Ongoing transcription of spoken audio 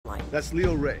That's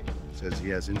Leo Ray. Says he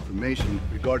has information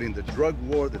regarding the drug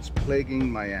war that's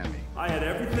plaguing Miami. I had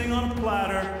everything on a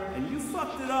platter, and you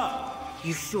fucked it up.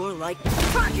 You sure like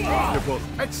They're both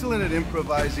excellent at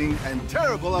improvising and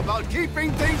terrible about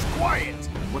keeping things quiet.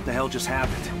 What the hell just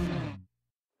happened?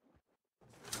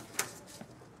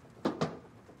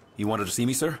 You wanted to see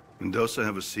me, sir? Mendoza,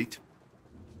 have a seat.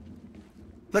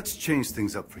 Let's change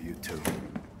things up for you two.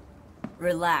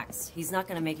 Relax. He's not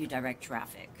gonna make you direct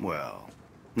traffic. Well,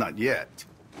 not yet.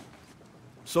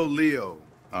 So Leo,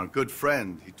 our good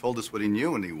friend, he told us what he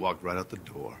knew and he walked right out the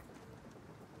door.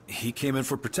 He came in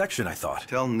for protection, I thought.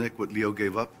 Tell Nick what Leo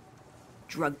gave up.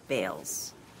 Drug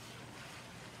bales.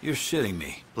 You're shitting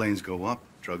me. Planes go up,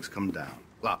 drugs come down.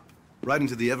 Up, right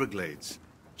into the Everglades.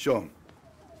 Show him.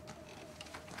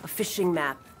 A fishing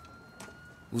map.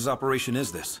 Whose operation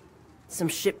is this? Some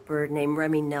shipbird named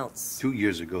Remy Neltz. 2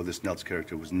 years ago, this Neltz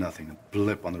character was nothing, a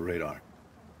blip on the radar.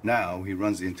 Now, he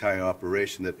runs the entire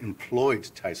operation that employed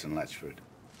Tyson Latchford.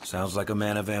 Sounds like a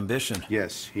man of ambition.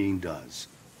 Yes, he does.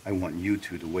 I want you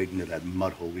two to wade into that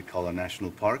mud hole we call a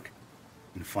national park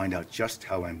and find out just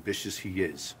how ambitious he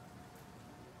is.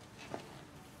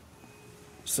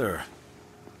 Sir,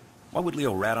 why would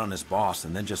Leo rat on his boss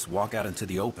and then just walk out into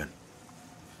the open?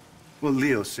 Well,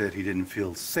 Leo said he didn't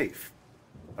feel safe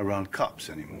around cops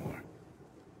anymore.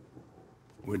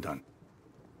 We're done.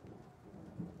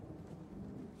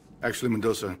 Actually,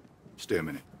 Mendoza, stay a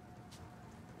minute.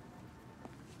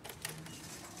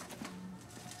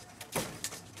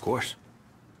 Of course.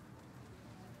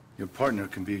 Your partner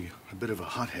can be a bit of a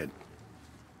hothead.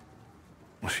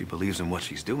 Well, she believes in what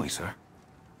she's doing, sir.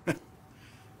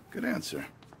 Good answer.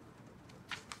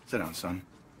 Sit down, son.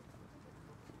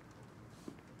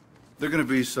 There are gonna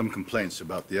be some complaints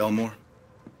about the Elmore.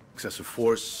 Excessive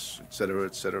force, etc.,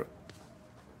 etc.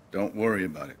 Don't worry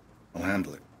about it. I'll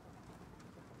handle it.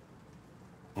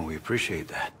 Well, we appreciate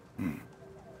that.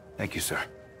 Thank you, sir.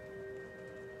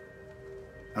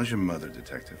 How's your mother,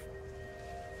 Detective?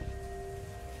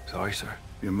 Sorry, sir.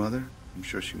 Your mother? I'm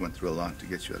sure she went through a lot to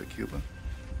get you out of Cuba.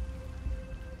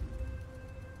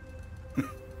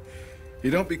 You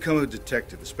don't become a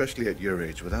detective, especially at your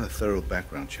age, without a thorough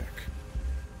background check.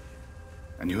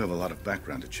 And you have a lot of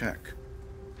background to check.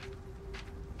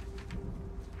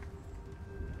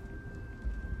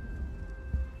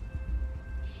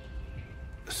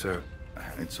 Sir,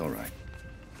 it's all right.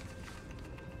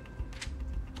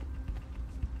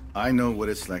 I know what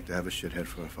it's like to have a shithead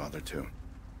for a father, too.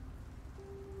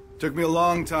 Took me a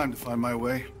long time to find my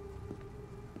way.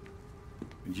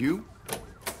 And you?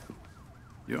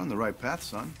 You're on the right path,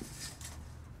 son.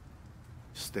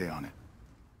 Stay on it.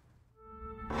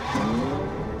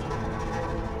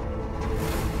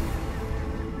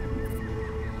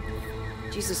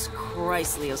 Jesus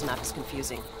Christ, Leo's map is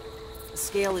confusing. The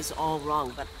scale is all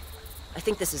wrong, but I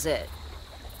think this is it.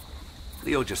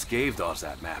 Leo just gave Dawes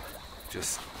that map.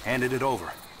 Just handed it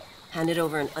over. Handed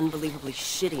over an unbelievably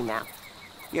shitty map.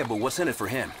 Yeah, but what's in it for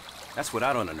him? That's what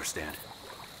I don't understand.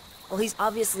 Well, he's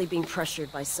obviously being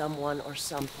pressured by someone or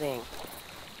something.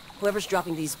 Whoever's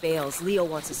dropping these bales, Leo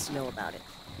wants us to know about it.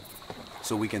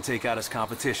 So we can take out his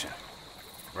competition,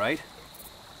 right?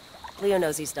 Leo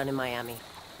knows he's done in Miami.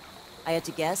 I had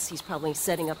to guess he's probably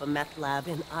setting up a meth lab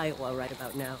in Iowa right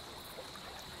about now.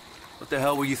 What the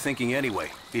hell were you thinking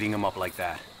anyway, beating him up like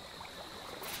that?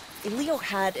 Leo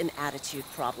had an attitude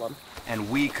problem. And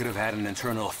we could have had an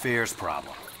internal affairs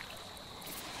problem.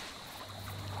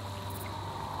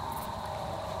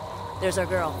 There's our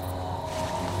girl.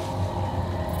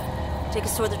 Take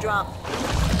us toward the drop.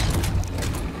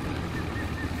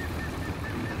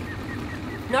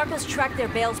 Narcos track their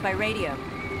bales by radio.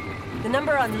 The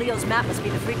number on Leo's map must be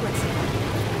the frequency.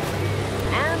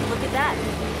 And look at that.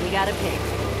 We got a pig.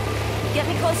 Get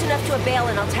me close enough to a bale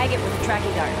and I'll tag it with a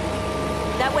tracking dart.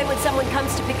 That way when someone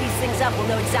comes to pick these things up, we'll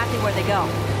know exactly where they go.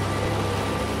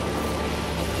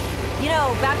 You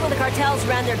know, back when the cartels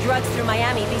ran their drugs through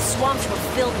Miami, these swamps were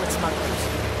filled with smugglers.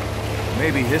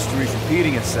 Maybe history's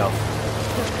repeating itself.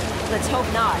 Let's hope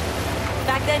not.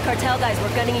 Back then, cartel guys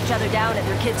were gunning each other down at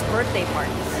their kids' birthday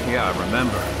parties. Yeah, I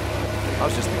remember. I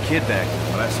was just a kid back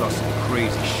then, but I saw some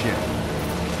crazy shit.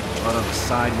 Blood on the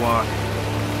sidewalk,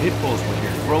 pit bulls with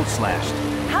their throats slashed.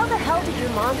 How the hell did your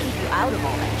mom keep you out of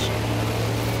all that shit?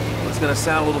 Well, it's gonna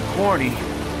sound a little corny.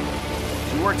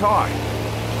 She worked hard.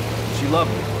 She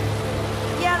loved me.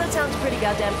 Yeah, that sounds pretty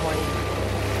goddamn corny.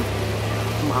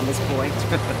 Mama's boy.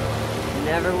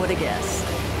 Never would have guessed.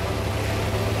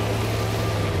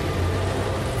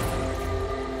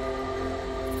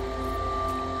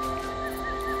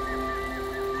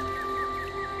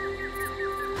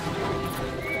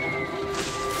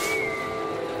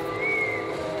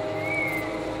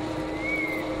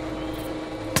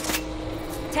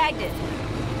 Tagged it.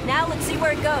 Now let's see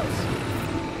where it goes.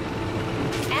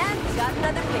 And we got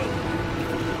another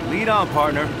pig. Lead on,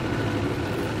 partner.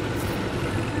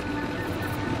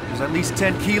 There's at least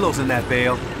 10 kilos in that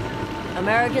bale.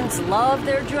 Americans love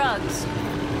their drugs.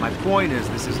 My point is,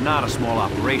 this is not a small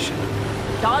operation.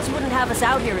 Dawes wouldn't have us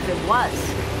out here if it was.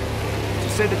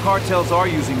 Just say the cartels are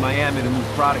using Miami to move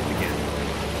product again.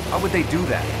 Why would they do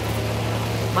that?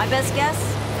 My best guess?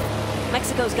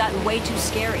 Mexico's gotten way too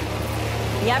scary.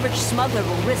 The average smuggler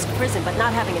will risk prison, but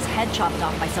not having his head chopped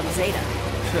off by some Zeta.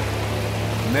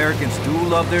 Americans do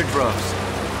love their drugs.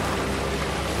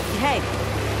 Hey,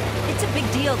 it's a big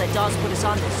deal that Dawes put us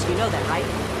on this. You know that, right?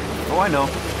 Oh, I know.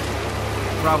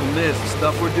 The problem is, the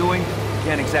stuff we're doing, we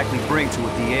can't exactly bring to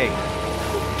a DA.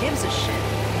 Who gives a shit?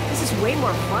 This is way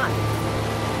more fun.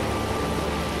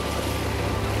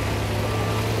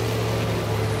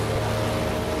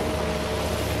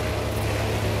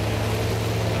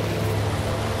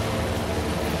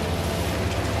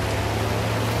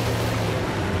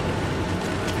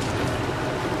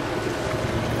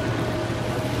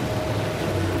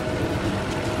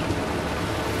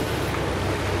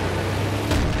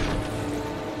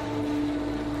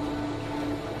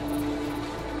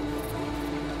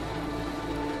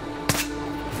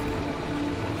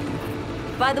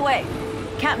 By the way,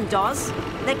 Captain Dawes,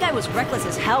 that guy was reckless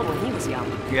as hell when he was young.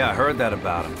 Yeah, I heard that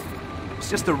about him. It's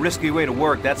just a risky way to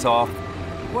work, that's all.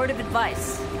 Word of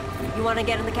advice. You want to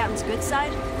get on the captain's good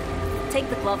side? Take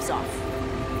the gloves off.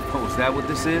 Oh, is that what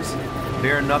this is?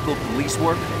 Bare-knuckle police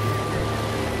work?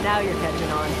 Now you're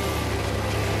catching on.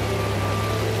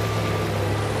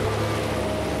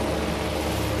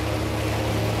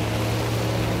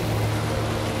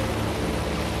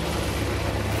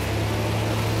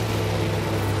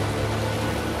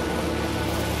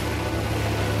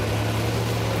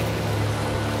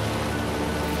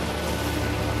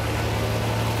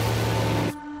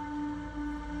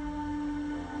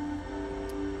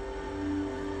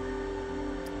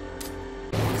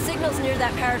 Signal's near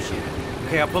that parachute.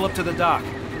 Okay, I'll pull up to the dock.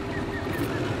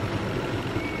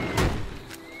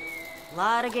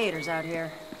 Lot of gators out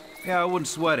here. Yeah, I wouldn't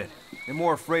sweat it. They're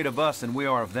more afraid of us than we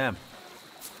are of them.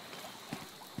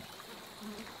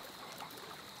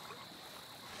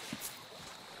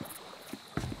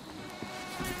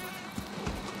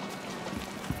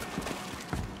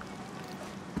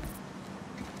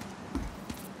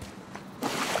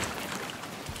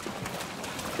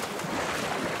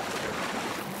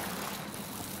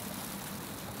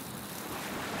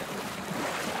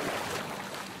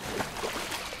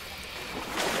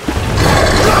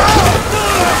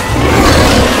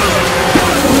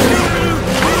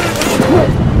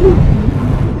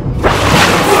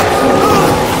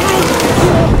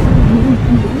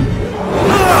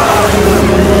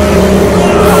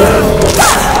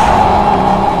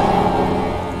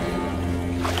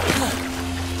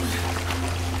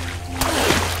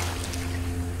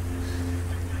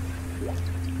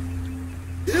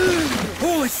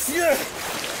 Holy shit!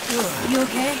 You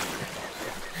okay?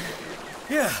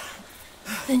 Yeah,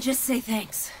 Then just say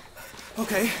thanks.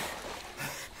 okay.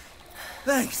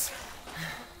 Thanks.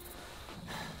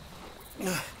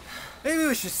 Maybe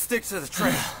we should stick to the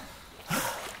trail.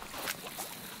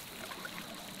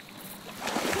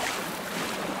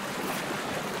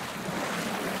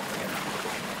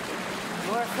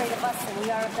 More afraid of us than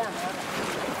we are of them,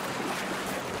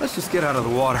 huh? Let's just get out of the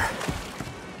water.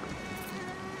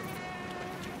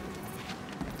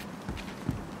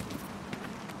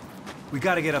 We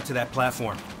gotta get up to that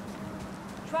platform.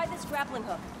 Try this grappling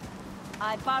hook.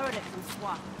 I borrowed it from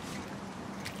SWAT.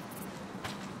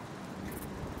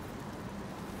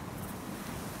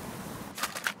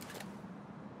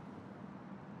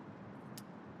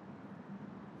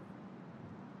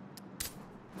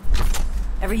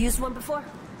 Ever used one before?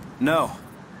 No.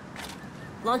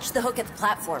 Launch the hook at the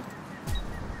platform.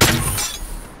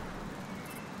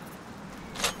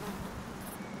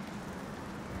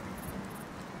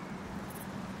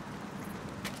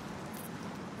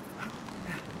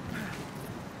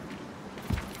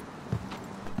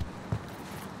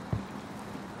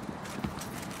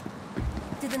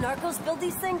 Did the narcos build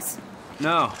these things?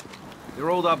 No. They're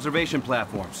old observation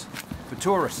platforms. For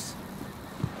tourists.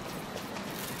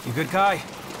 You good, Kai?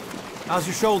 How's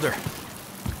your shoulder?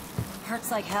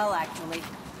 Hurts like hell, actually.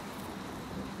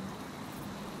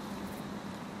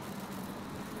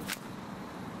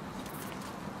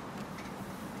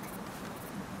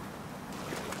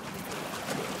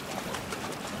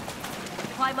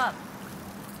 Climb up.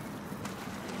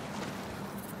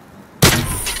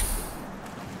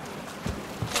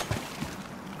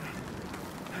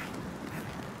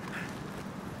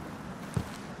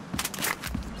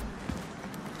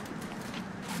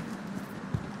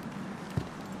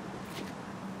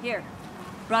 Here.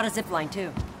 Brought a zip line,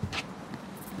 too.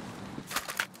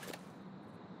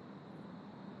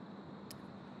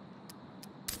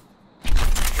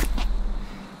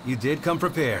 You did come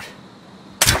prepared.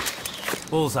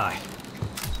 Bullseye.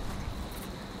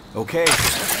 Okay,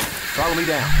 follow me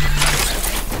down.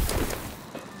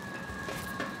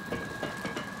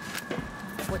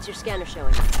 What's your scanner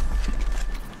showing?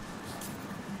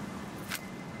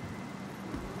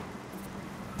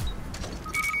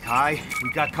 Kai, we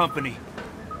got company.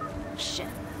 Shit.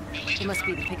 It must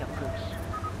be the pickup crew.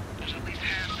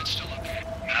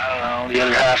 I don't know, the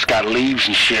other half's got leaves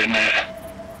and shit in it.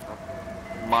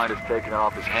 Might have taken it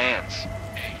off his hands.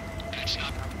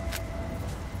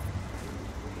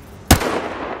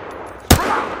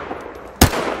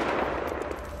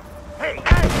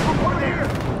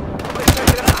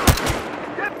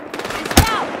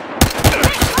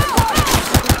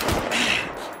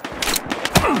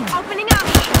 Opening up!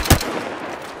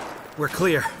 We're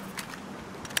clear.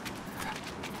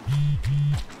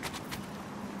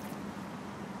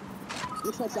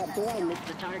 Looks like that boy missed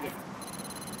the target.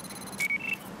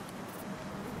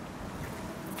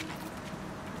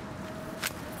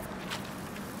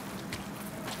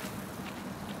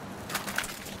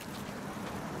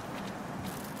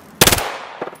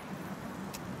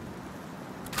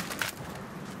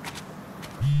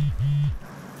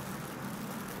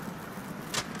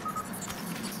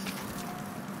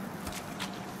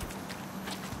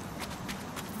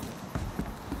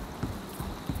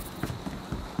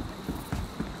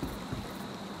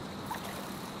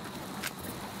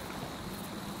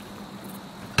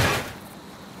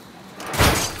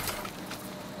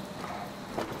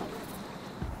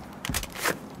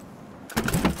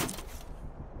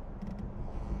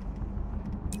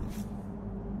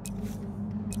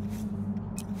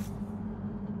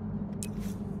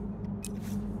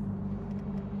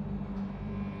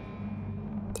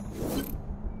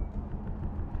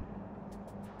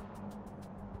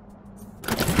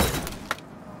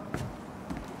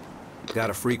 Got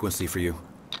a frequency for you.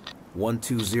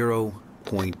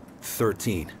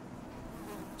 120.13.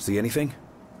 See anything?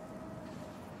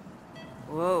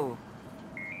 Whoa.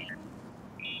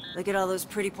 Look at all those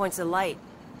pretty points of light.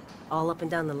 All up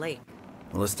and down the lake.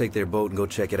 Well, let's take their boat and go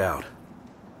check it out.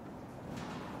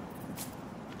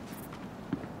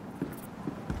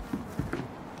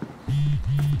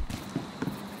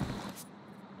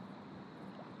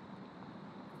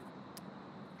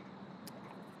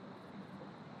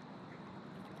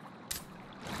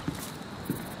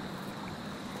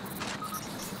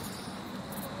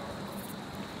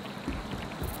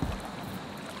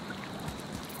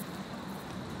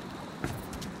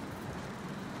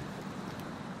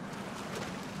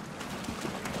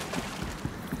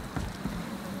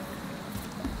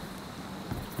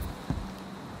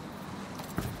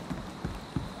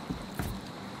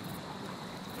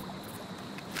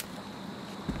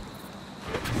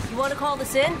 You want to call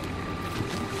this in?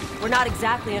 We're not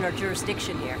exactly in our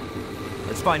jurisdiction here.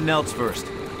 Let's find Nelts first.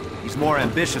 He's more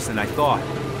ambitious than I thought.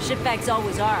 Shitbags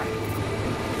always are.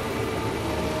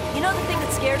 You know the thing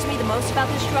that scares me the most about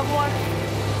this drug war?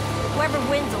 Whoever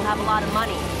wins will have a lot of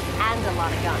money and a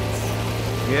lot of guns.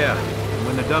 Yeah, and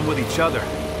when they're done with each other,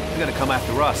 they're gonna come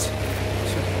after us.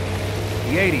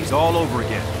 The 80s all over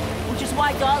again. Which is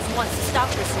why Dawes wants to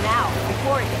stop this now,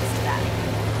 before it gets to that.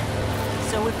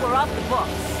 So if we're off the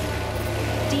books,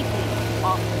 deeply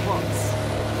off the books,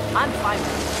 I'm fine with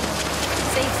it. It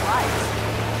saves lives.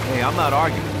 Hey, I'm not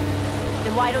arguing.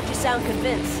 Then why don't you sound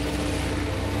convinced?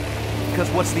 Because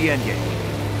what's the end game?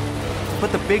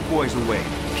 Put the big boys away,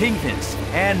 kingpins,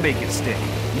 and make it stick.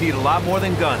 You need a lot more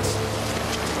than guns.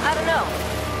 I don't know.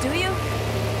 Do you?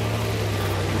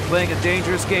 You're playing a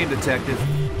dangerous game, Detective.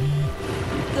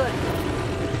 Good.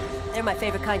 They're my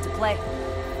favorite kind to play.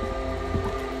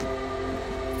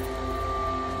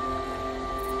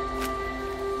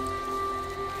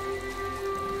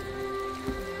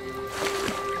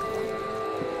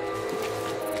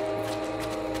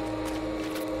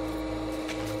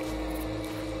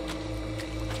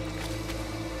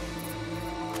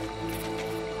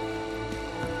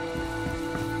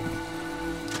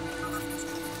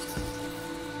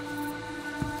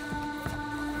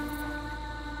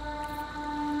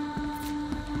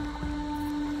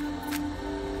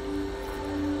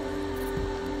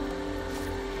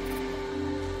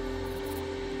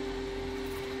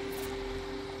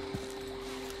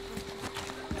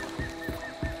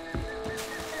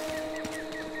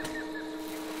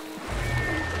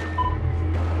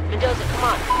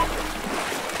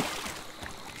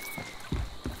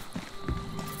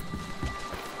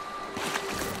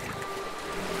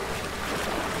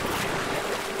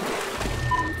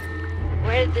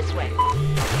 this way.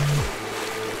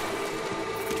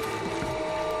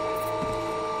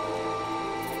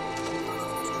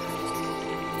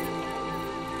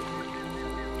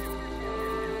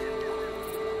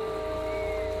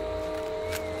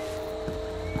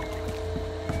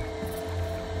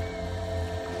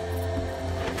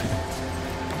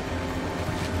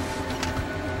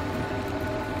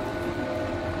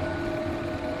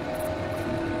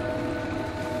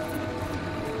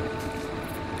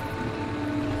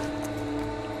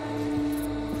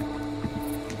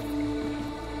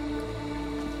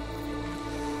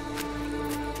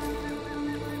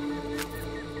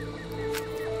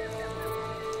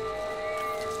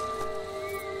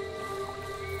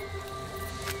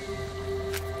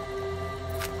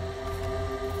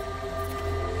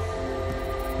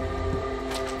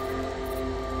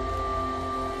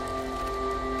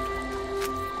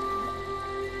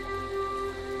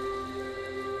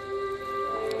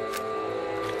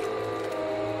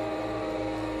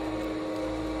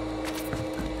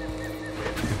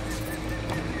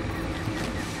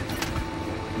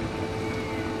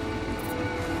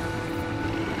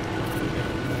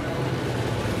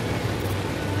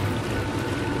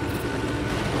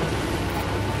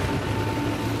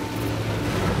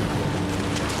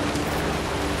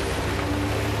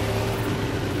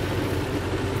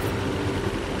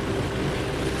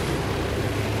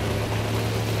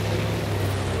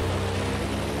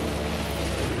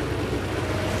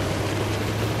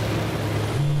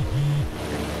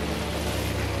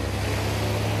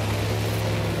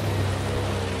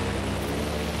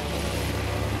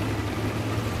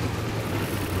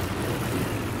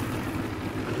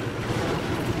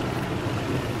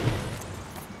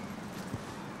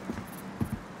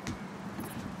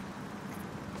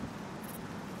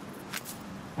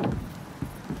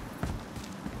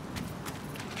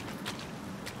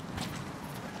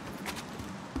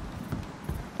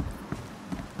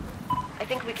 I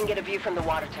think we can get a view from the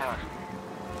water tower.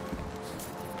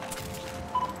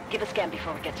 Give a scan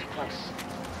before we get too close.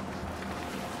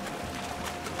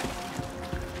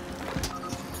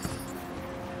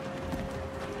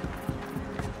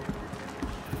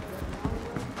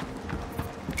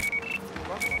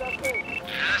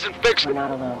 Hasn't fixed We're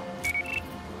not alone.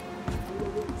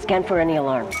 Scan for any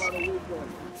alarms.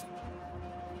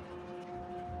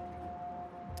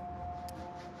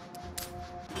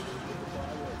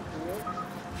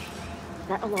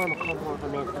 That alarm will call more of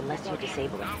them in unless you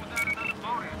disable it.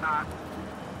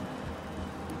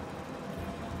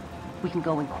 We can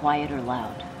go in quiet or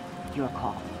loud. Your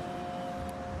call.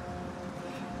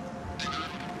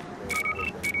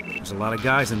 There's a lot of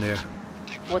guys in there.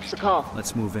 What's the call?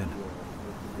 Let's move in.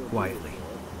 Quietly.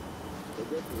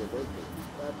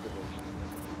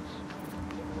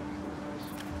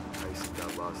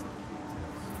 Got lost.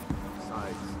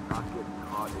 Besides, not getting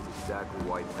caught is exactly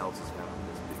why Nelson's having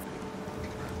this big thing.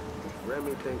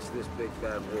 Remy thinks this big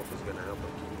bad wolf is gonna help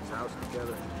him keep his house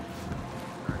together.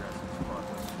 I got some spots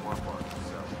on swamp on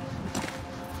myself.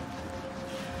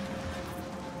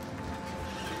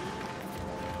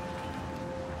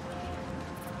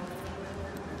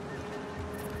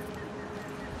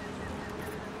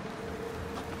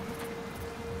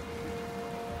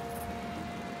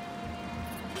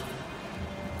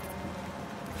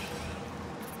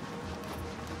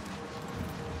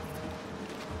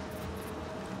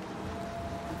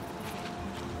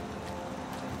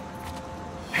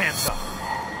 Hands up!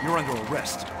 You're under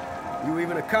arrest. You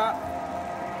even a cop?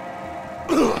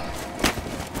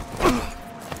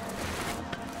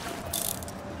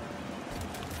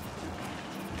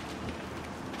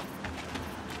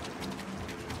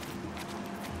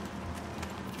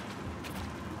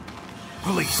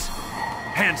 Police!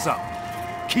 Hands up!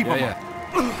 Keep them up!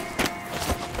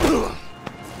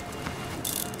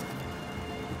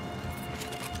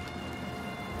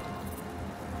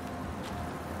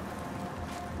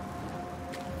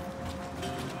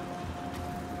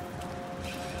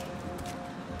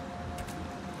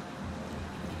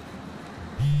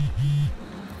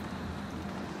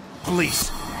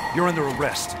 Police! You're under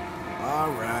arrest.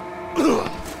 All right.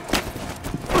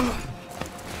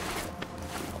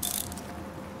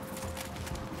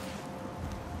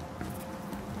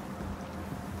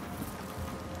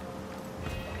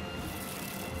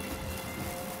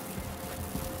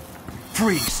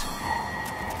 Freeze!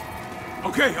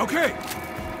 Okay, okay!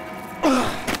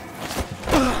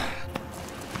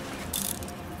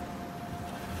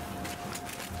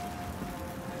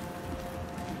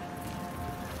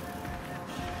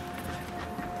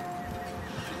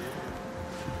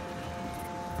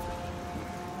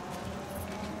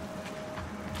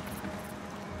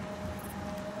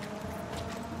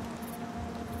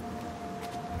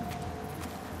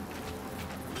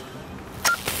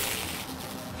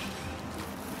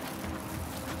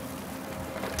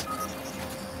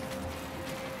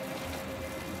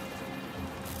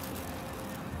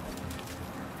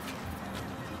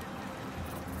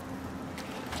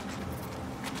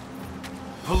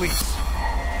 Police,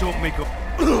 don't make a...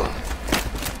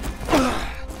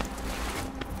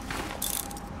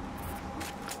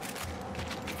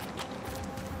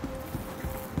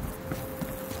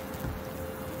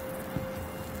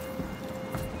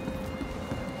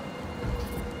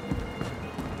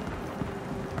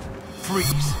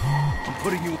 Freeze! I'm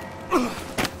putting you...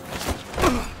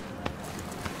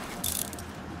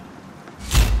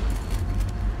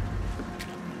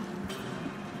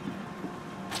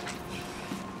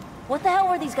 What the hell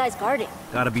were these guys guarding?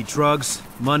 Gotta be drugs,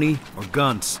 money, or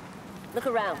guns. Look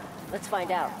around. Let's find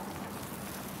out.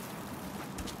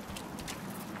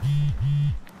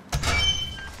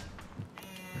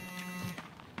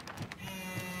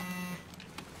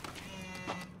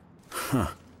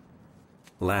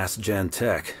 Last gen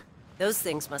tech. Those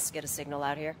things must get a signal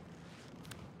out here.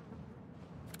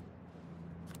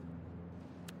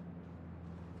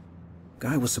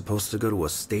 Guy was supposed to go to a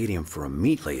stadium for a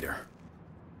meet later.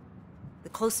 The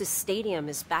closest stadium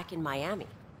is back in Miami.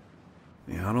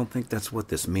 Yeah, I don't think that's what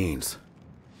this means.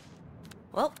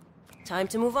 Well, time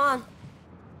to move on.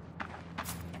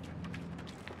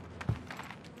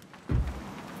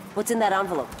 What's in that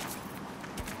envelope?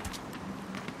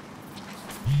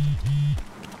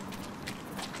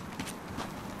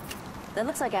 That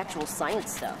looks like actual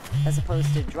science stuff, as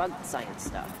opposed to drug science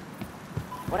stuff.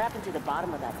 What happened to the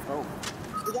bottom of that boat?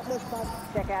 We got more spots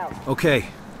to check out. Okay,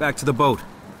 back to the boat.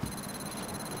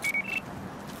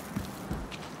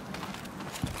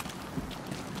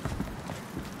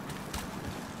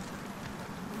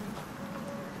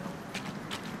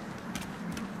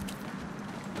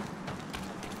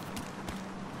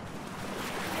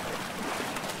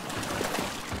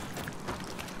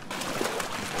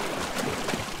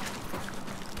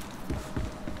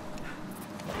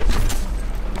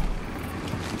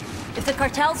 If the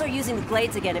cartels are using the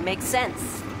glades again, it makes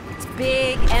sense. It's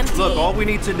big, empty... Look, all we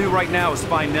need to do right now is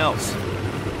find Nels.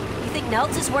 You think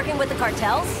Nelts is working with the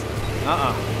cartels?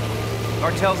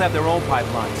 Cartels have their own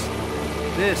pipelines.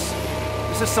 This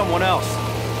is someone else.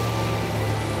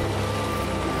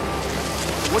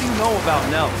 What do you know about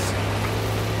Nels?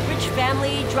 Rich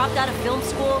family, dropped out of film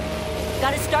school.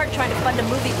 Got his start trying to fund a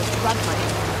movie with drug money.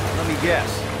 Let me guess.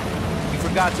 He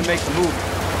forgot to make the movie.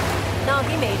 No,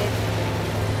 he made it.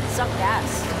 Sucked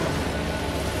ass.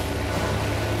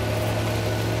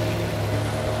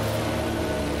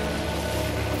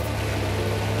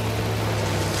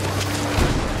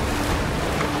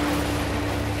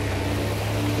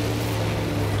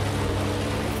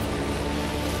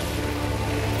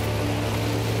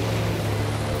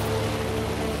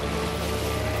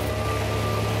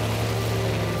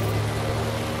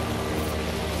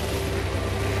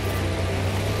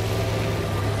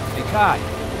 Hey, Kai.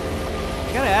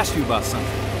 I gotta ask you about something.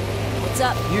 What's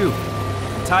up? You,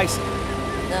 and Tyson.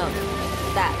 No,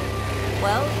 that.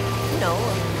 Well, you know,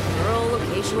 a girl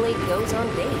occasionally goes on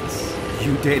dates.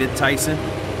 You dated Tyson?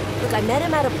 Look, I met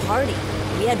him at a party.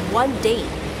 We had one date.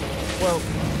 Well,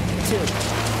 two.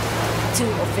 Two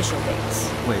official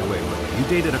dates. Wait. You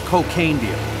dated a cocaine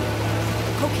dealer.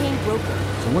 A cocaine broker.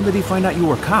 So when did he find out you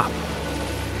were a cop?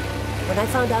 When I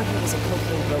found out he was a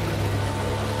cocaine broker.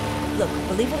 Look,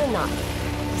 believe it or not,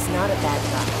 he's not a bad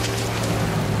guy.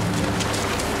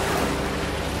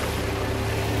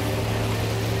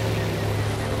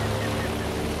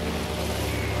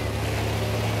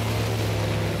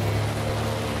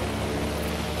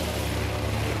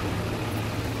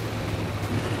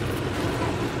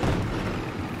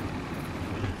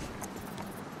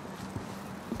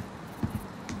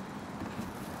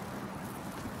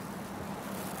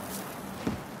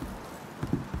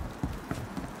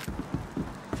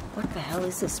 What the hell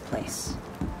is this place?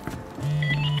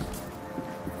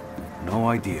 No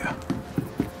idea.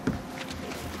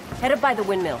 Head up by the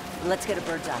windmill, and let's get a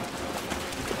bird's eye.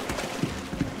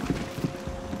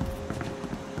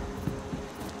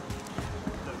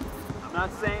 I'm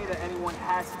not saying that anyone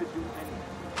has to do anything.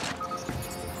 I'm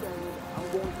saying I'm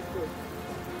going to do it.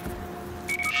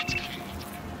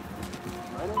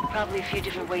 Probably a few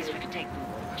different ways we could take them.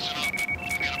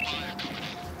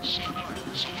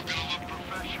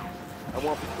 I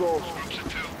want patrol.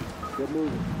 Get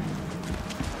moving.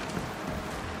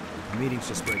 The meeting's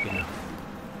just breaking up.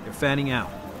 They're fanning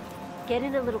out. Get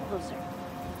in a little closer.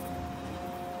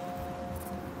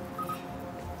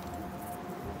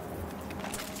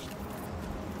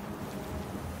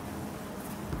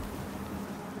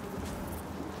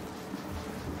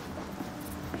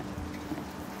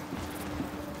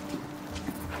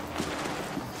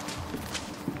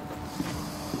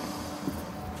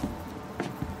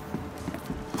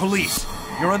 Police,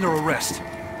 you're under arrest.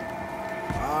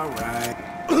 All right.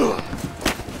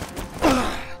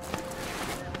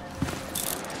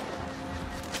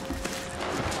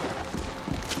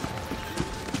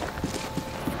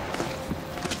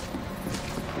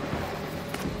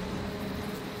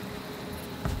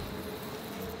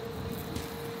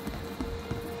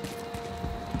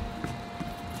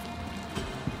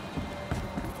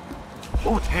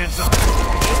 Both hands up.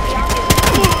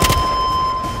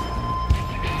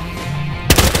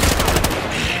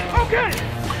 Okay!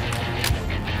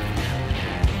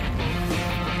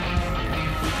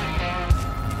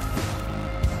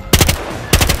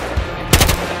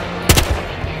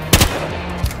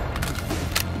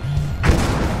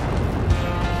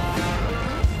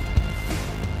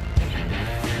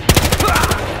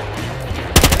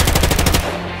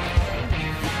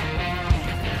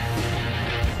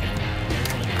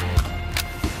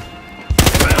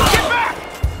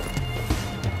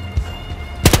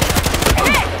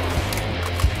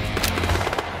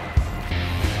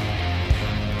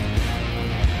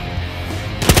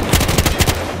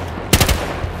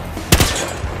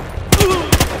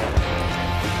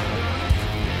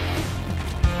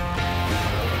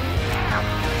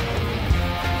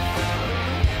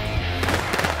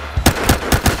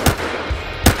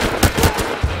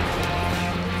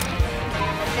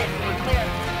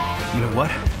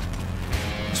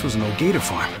 This was an old gator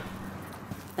farm.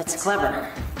 That's clever.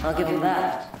 I'll give him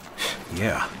that.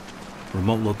 Yeah.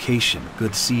 Remote location,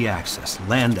 good sea access,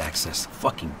 land access,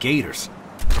 fucking gators.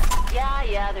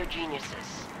 Yeah, they're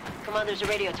geniuses. Come on, there's a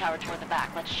radio tower toward the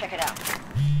back. Let's check it out.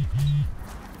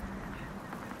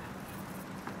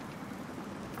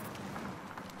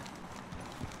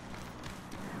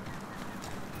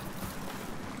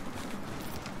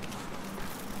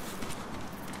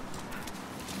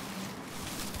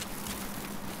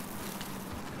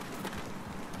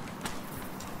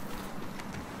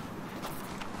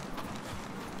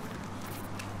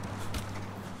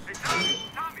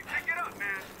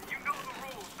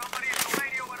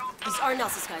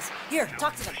 Nelson's guys. Here,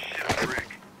 talk to them.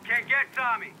 Can't get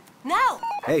Tommy. No!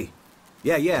 Hey.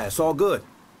 Yeah, it's all good.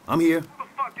 I'm here. Who the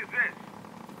fuck is this?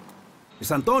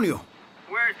 It's Antonio.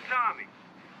 Where's Tommy?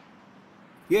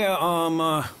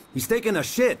 Yeah, he's taking a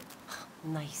shit.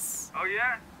 Nice. Oh,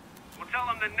 yeah? Well, tell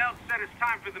him that Nels said it's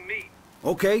time for the meet.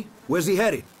 Okay, where's he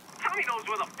headed? Tommy knows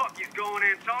where the fuck he's going,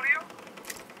 Antonio.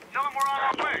 Tell him we're on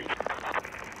our way.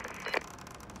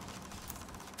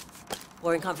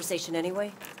 Boring conversation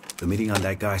anyway? The meeting on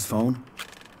that guy's phone?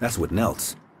 That's with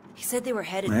Nelts. He said they were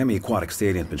headed... Miami Aquatic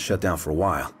Stadium's been shut down for a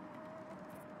while.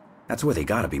 That's where they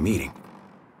gotta be meeting.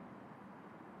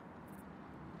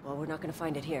 Well, we're not gonna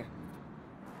find it here.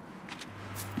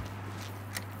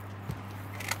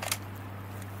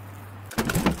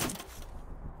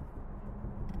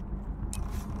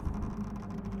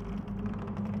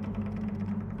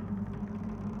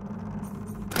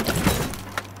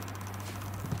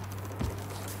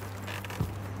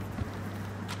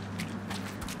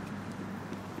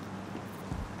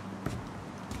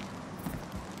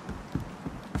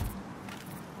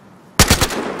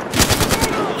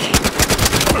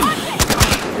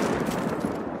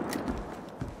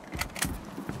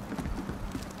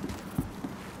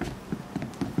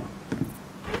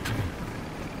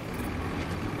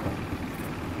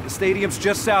 The stadium's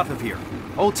just south of here.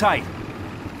 Hold tight.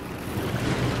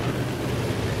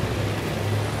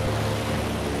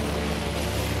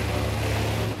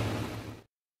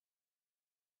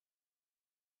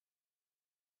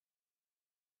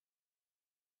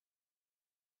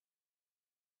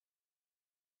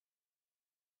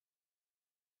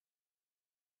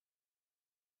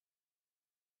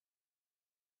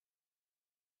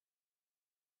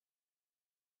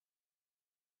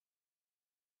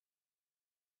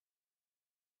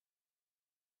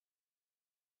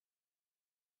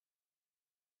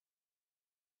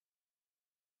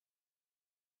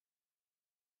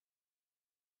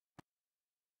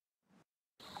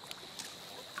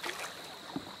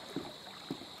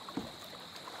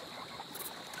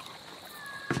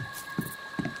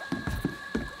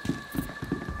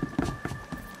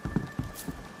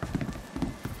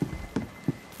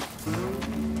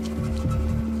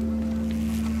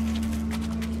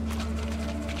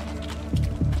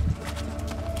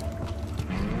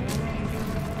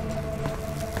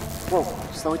 Whoa,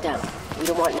 slow it down. We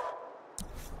don't want...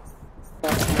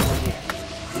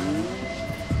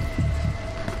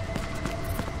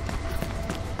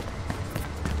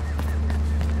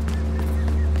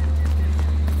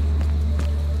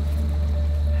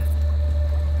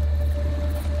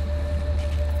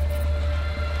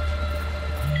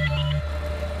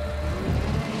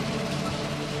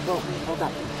 Whoa, hold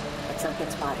up. Let's not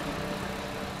get spotted.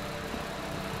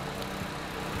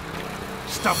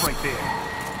 Stop right there.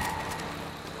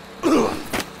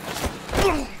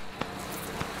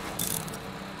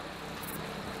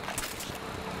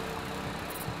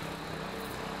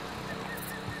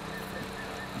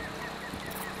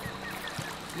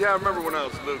 Yeah, I remember when I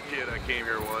was a little kid, I came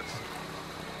here once.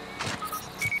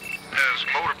 As a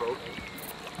motorboat.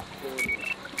 They were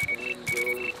like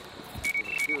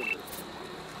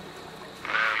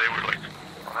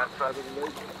on that side.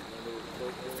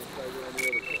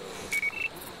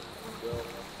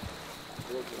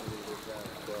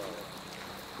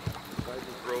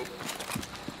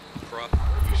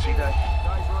 You see that?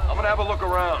 I'm gonna have a look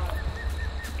around.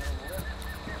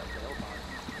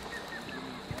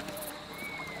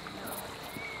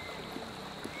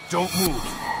 Don't move.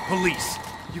 Police.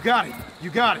 You got it. You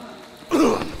got it.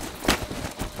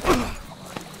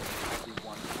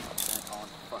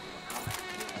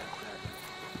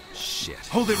 Shit.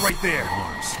 Hold it right there.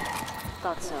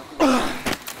 Thought so.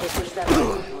 They pushed that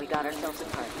way, and we got ourselves a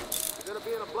target. You're gonna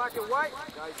be in a black and white?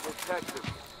 Guys from Texas.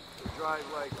 They drive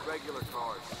like regular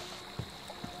cars.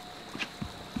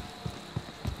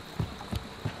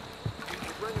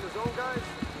 He's bringing his own guys?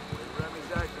 When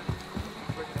Remy's acting,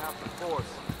 he's bringing half the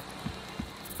force.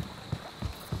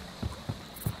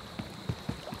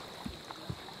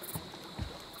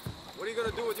 What are you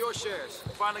gonna do with your shares?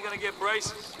 Finally gonna get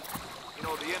braces. You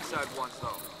know, the inside ones,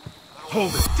 though.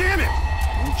 Hold it. Damn it!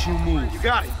 Don't you move. You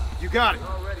got it. You got it.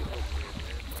 Already.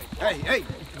 Hey, hey.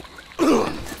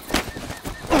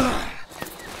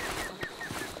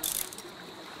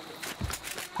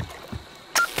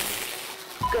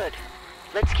 Good.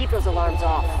 Let's keep those alarms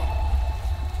off.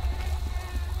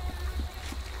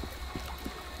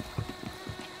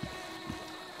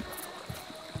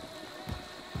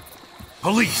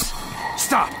 Police!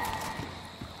 Stop!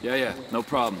 Yeah, no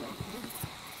problem.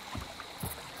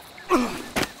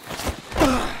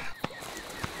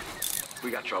 We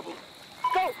got trouble.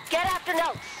 Go! Get after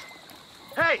Notes!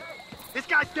 Hey! This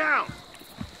guy's down!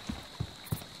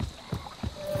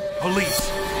 Police!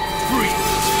 Free!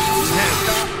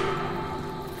 Now!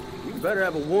 You better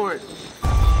have a warrant.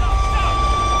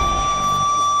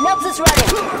 Notes is ready!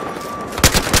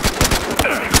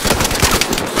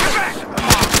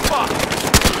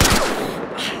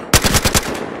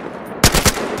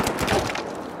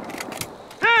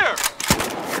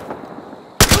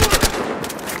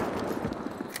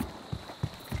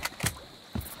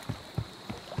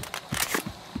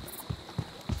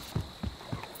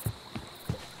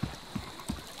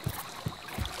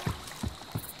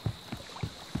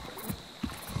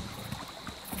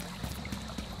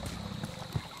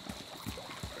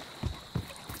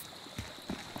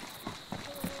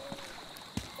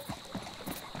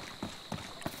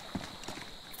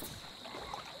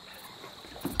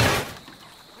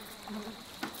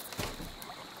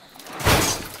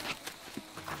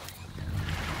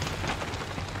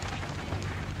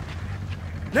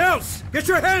 Nels! Get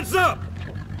your hands up!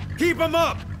 Keep them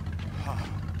up!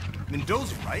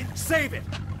 Mendoza, right? Save it!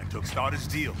 I took Starter's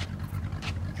deal.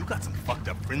 You got some fucked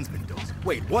up friends, Mendoza.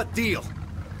 Wait, what deal?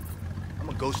 I'm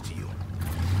a ghost to you.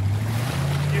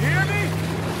 You hear me?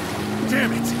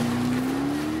 Damn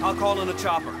it! I'll call in a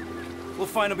chopper. We'll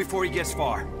find him before he gets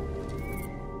far.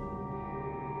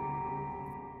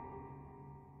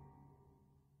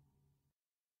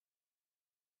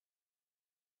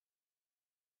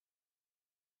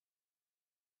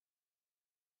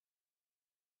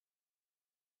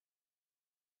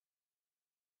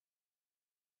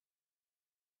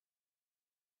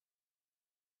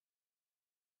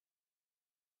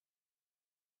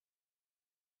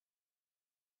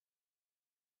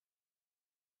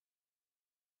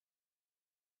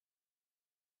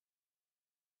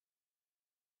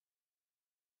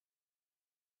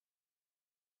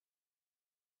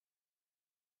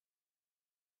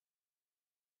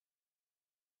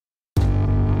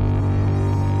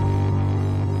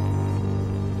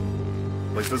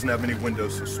 Place doesn't have many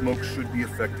windows, so smoke should be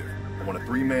effective. I want a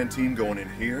 3-man team going in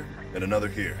here, and another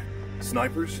here.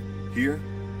 Snipers, here,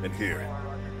 and here.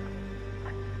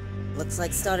 Looks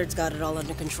like Stoddard's got it all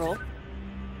under control.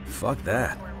 Fuck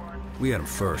that. We had him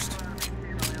first.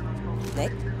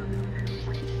 Nick?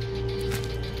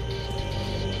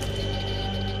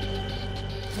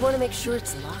 You want to make sure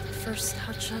it's locked first,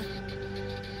 Hotshot?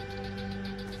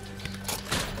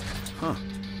 Huh.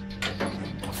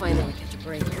 Finally catch a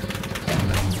break.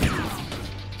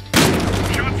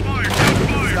 Shots fired! Shots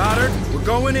fired! Stoddard, we're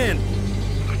going in!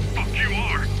 The fuck you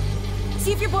are!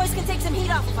 See if your boys can take some heat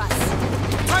off of us.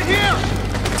 Right here!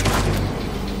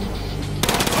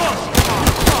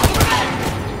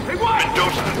 Hey, what?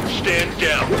 Mendoza, stand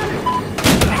down.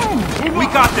 We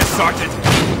got this, Sergeant!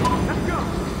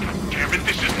 God damn it,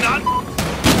 this is not...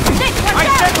 Nick, I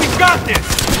said we got this!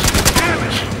 Damn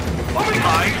it! What the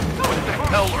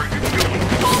hell are you doing?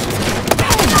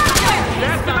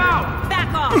 Gas them out!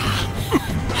 back off!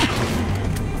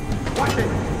 Watch it!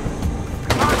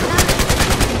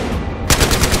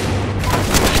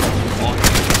 All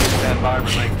units, stand by,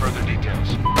 relay further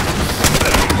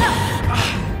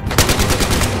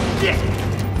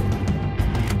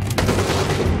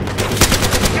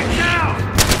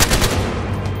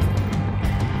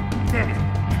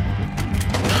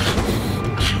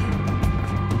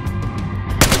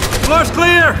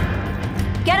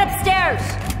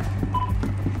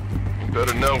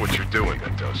Better know what you're doing,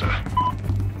 Mendoza.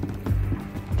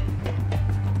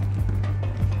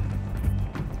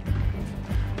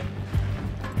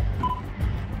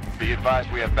 Be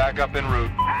advised, we have backup en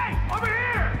route. Hey, over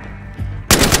here!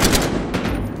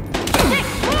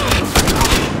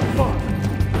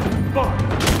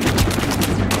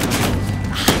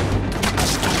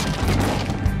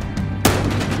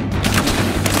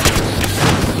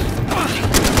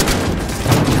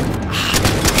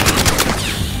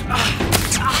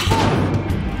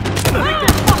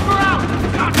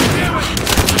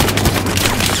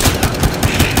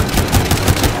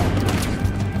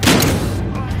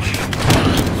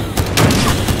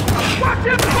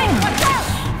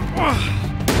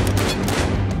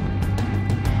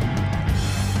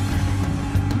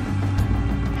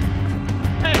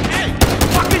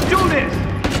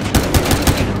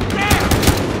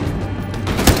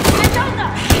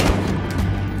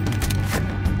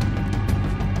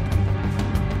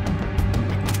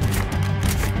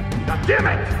 Damn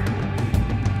it!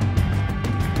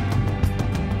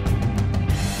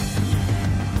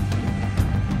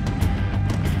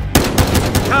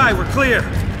 Kai, we're clear!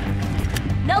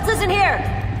 Nels isn't here!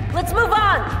 Let's move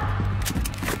on!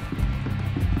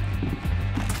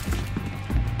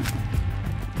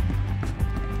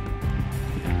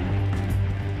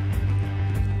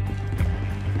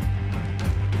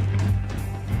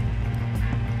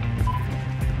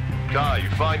 Guy, you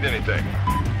find anything?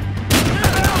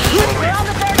 We're on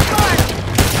the third floor!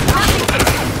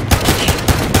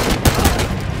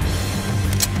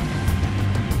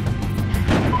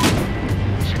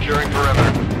 Securing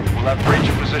perimeter. We'll have breach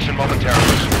in position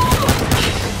momentarily.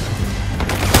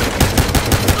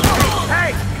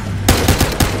 Hey!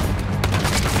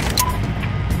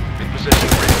 In position,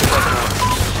 breach the front door.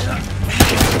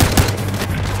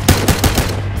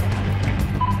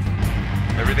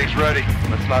 Everything's ready.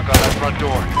 Let's knock on that front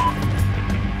door.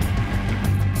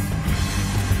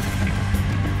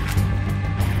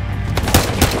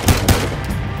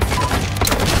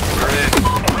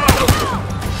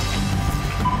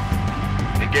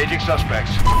 Engaging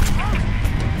suspects.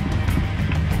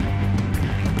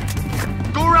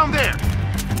 Go around there!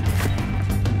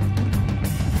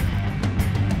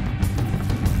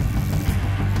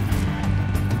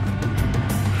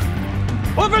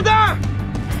 Over there!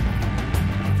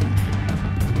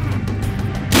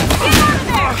 Get out of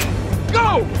there!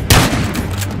 Go!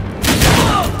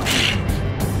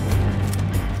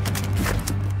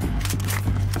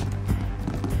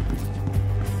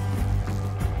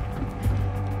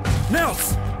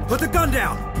 Nels! Put the gun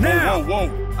down! Now! Whoa,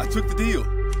 whoa! I took the deal.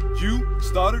 You,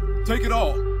 Stoddard, take it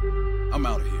all. I'm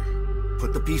out of here.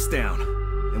 Put the piece down.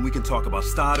 Then we can talk about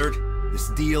Stoddard, this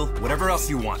deal, whatever else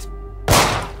you want.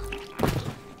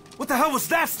 What the hell was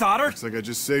that, Stoddard? Looks like I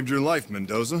just saved your life,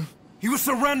 Mendoza. He was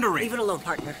surrendering! Leave it alone,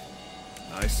 partner.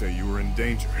 I say you were in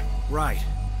danger. Right.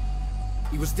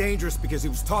 He was dangerous because he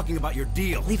was talking about your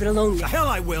deal. Leave it alone, The hell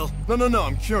I will! No,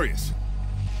 I'm curious.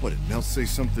 What, did Nels say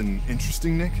something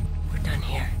interesting, Nick? We're done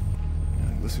here.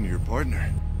 Listen to your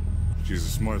partner. She's a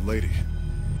smart lady.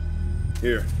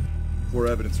 Here, before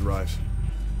evidence arrives.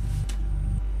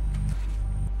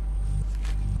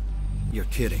 You're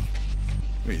kidding.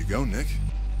 There you go, Nick.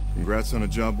 Congrats on a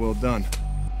job well done.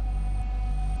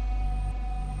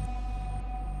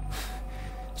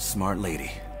 Smart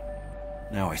lady.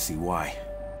 Now I see why.